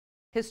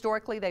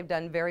Historically, they've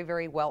done very,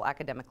 very well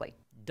academically.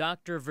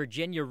 Dr.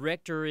 Virginia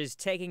Richter is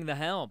taking the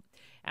helm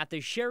at the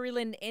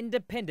Sharyland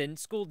Independent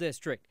School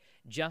District,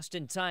 just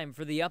in time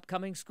for the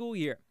upcoming school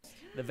year.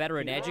 The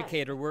veteran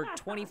educator worked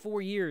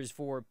 24 years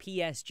for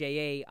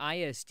PSJA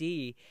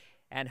ISD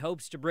and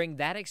hopes to bring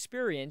that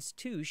experience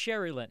to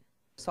Sharyland.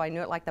 So I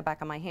knew it like the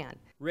back of my hand.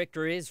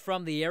 Richter is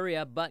from the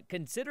area, but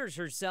considers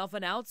herself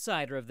an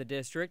outsider of the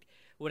district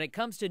when it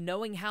comes to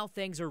knowing how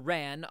things are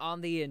ran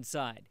on the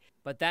inside.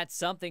 But that's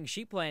something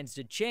she plans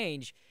to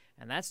change,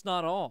 and that's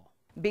not all.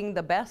 Being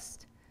the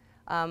best,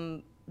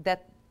 the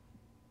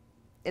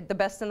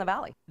best in the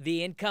valley.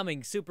 The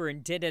incoming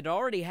superintendent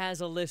already has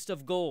a list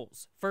of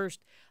goals. First,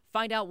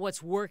 find out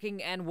what's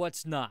working and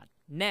what's not.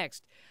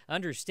 Next,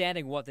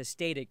 understanding what the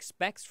state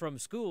expects from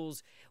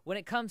schools when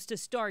it comes to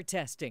STAR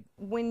testing.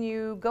 When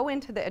you go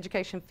into the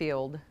education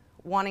field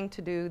wanting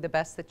to do the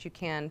best that you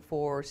can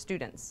for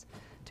students,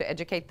 to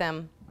educate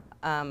them,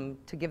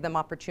 to give them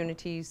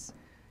opportunities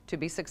to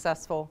be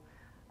successful,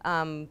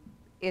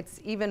 it's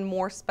even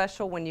more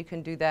special when you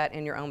can do that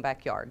in your own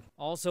backyard.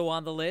 Also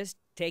on the list,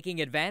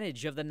 taking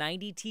advantage of the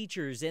 90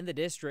 teachers in the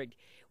district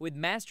with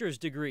master's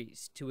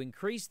degrees to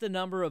increase the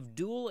number of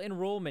dual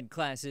enrollment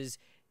classes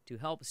to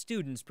help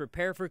students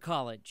prepare for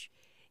college.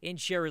 In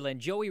Sharyland,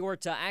 Joey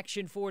Orta,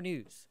 Action 4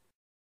 News.